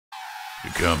You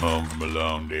come home from a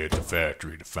long day at the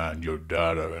factory to find your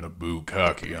daughter in a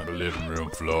bukkake on the living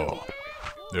room floor.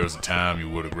 There was a time you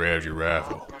would have grabbed your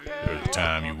rifle. There was a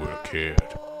time you would have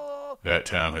cared. That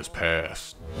time has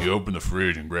passed. You open the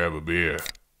fridge and grab a beer.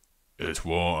 It's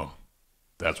warm.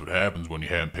 That's what happens when you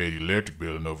haven't paid the electric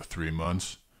bill in over 3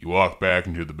 months. You walk back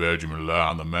into the bedroom and lie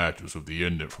on the mattress with the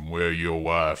indent from where your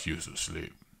wife used to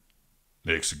sleep.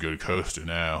 Makes a good coaster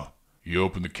now. You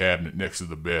open the cabinet next to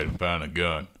the bed and find a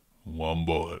gun. 1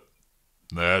 bullet.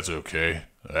 That's okay.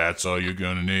 That's all you're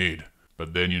gonna need.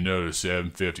 But then you notice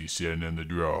 750 sitting in the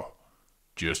drawer.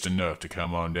 Just enough to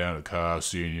come on down to Karl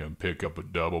Sr. and pick up a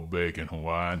double bacon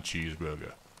Hawaiian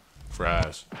cheeseburger,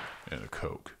 fries, and a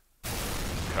Coke.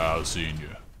 Karl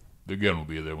Sr. The gun will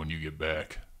be there when you get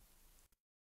back.